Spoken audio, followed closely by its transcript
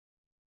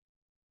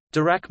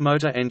Darracq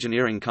Motor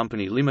Engineering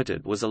Company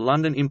Limited was a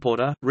London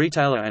importer,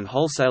 retailer and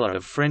wholesaler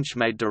of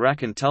French-made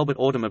Darracq and Talbot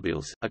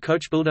automobiles, a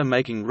coach builder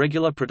making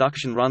regular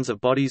production runs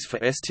of bodies for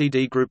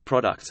STD Group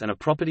products and a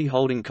property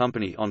holding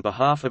company on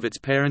behalf of its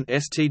parent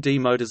STD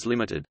Motors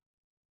Limited.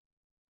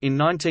 In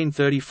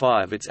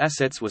 1935 its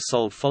assets were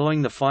sold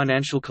following the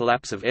financial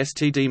collapse of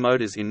STD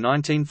Motors in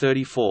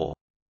 1934.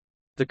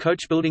 The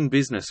coach building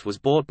business was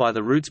bought by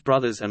the Rootes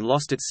brothers and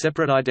lost its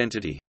separate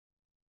identity.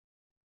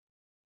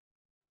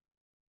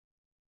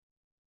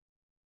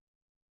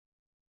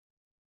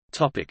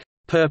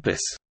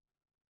 Purpose.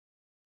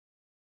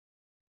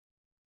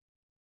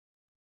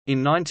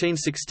 In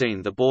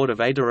 1916 the board of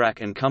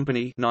Darracq &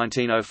 Company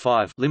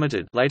 1905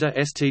 Limited, later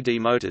STD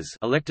Motors,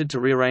 elected to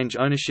rearrange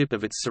ownership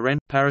of its Suresnes,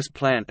 Paris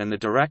plant and the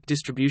Darracq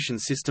distribution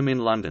system in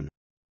London.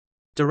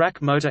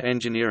 Darracq Motor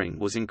Engineering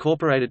was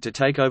incorporated to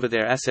take over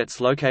their assets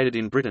located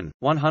in Britain,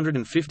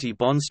 150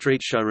 Bond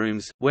Street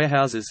showrooms,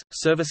 warehouses,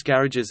 service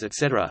garages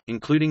etc.,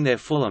 including their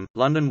Fulham,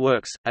 London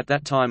works, at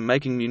that time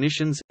making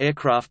munitions,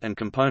 aircraft and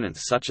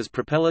components such as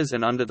propellers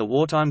and under the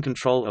wartime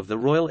control of the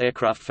Royal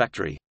Aircraft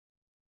Factory.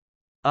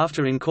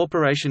 After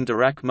incorporation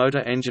Darracq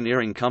Motor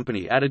Engineering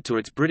Company added to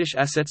its British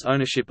assets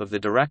ownership of the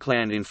Darracq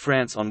land in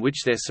France on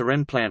which their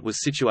Suresnes plant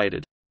was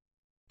situated.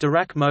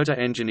 Darracq Motor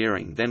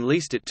Engineering then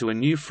leased it to a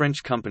new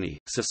French company,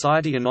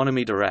 Société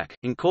Anonyme Darracq,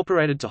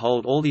 incorporated to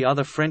hold all the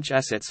other French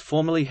assets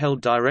formerly held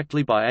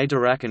directly by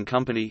Darracq &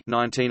 Company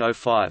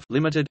 1905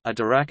 Limited.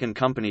 Darracq &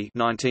 Company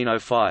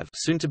 1905,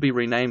 soon to be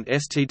renamed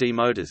STD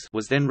Motors,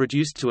 was then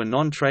reduced to a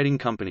non-trading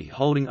company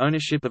holding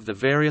ownership of the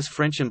various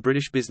French and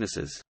British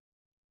businesses.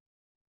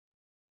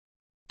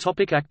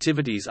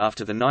 Activities.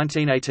 After the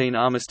 1918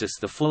 armistice,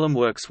 the Fulham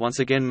works once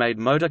again made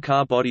motor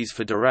car bodies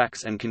for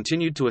Darracq and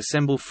continued to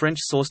assemble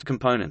French-sourced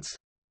components.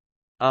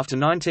 After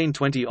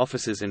 1920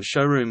 offices and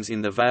showrooms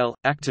in the Vale,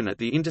 Acton at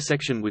the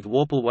intersection with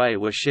Warple Way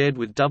were shared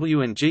with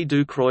W&G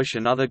Du Croix,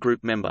 another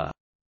group member.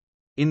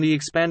 In the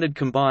expanded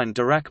combined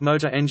Darracq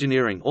Motor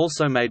Engineering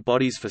also made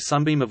bodies for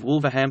Sunbeam of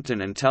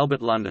Wolverhampton and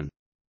Talbot London.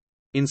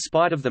 In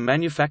spite of the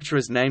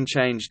manufacturer's name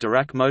change,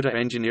 Darracq Motor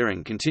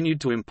Engineering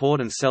continued to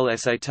import and sell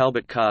SA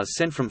Talbot cars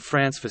sent from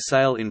France for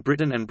sale in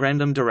Britain and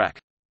Brandem Darracq.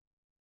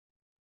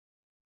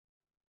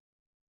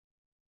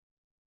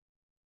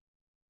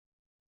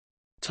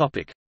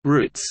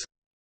 Rootes.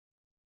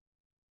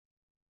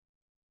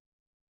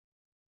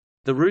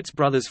 The Rootes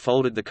brothers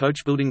folded the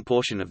coach-building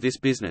portion of this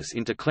business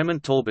into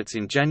Clement Talbots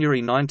in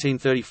January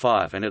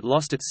 1935 and it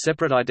lost its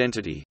separate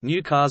identity.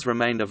 New cars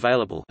remained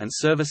available and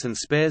service and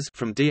spares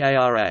from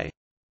Darracq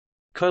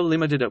Co.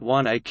 Limited at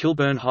 1A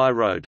Kilburn High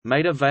Road,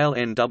 Maida Vale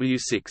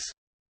NW6.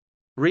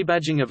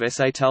 Rebadging of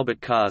SA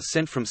Talbot cars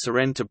sent from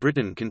Suresnes to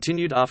Britain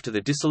continued after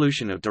the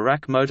dissolution of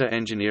Darracq Motor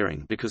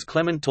Engineering because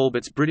Clement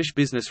Talbot's British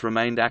business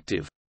remained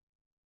active.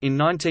 In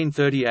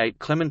 1938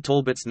 Clement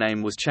Talbot's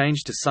name was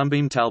changed to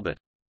Sunbeam Talbot.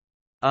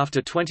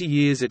 After 20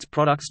 years its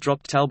products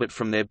dropped Talbot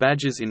from their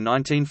badges in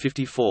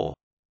 1954.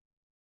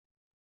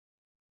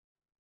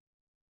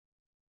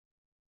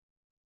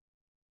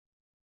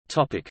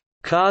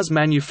 Cars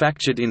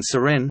manufactured in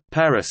Suresnes,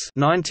 Paris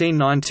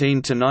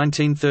 1919 to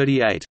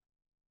 1938.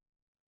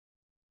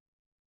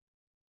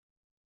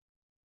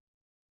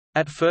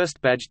 At first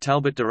badged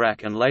Talbot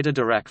Darracq and later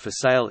Darracq for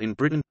sale in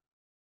Britain.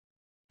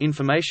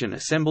 Information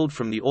assembled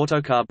from the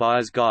Autocar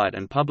Buyer's Guide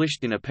and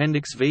published in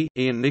Appendix V.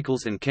 Ian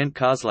Nichols and Kent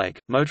Carslake,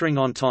 Motoring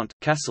Entente,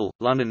 Castle,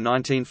 London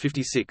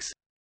 1956.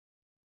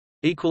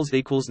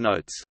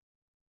 Notes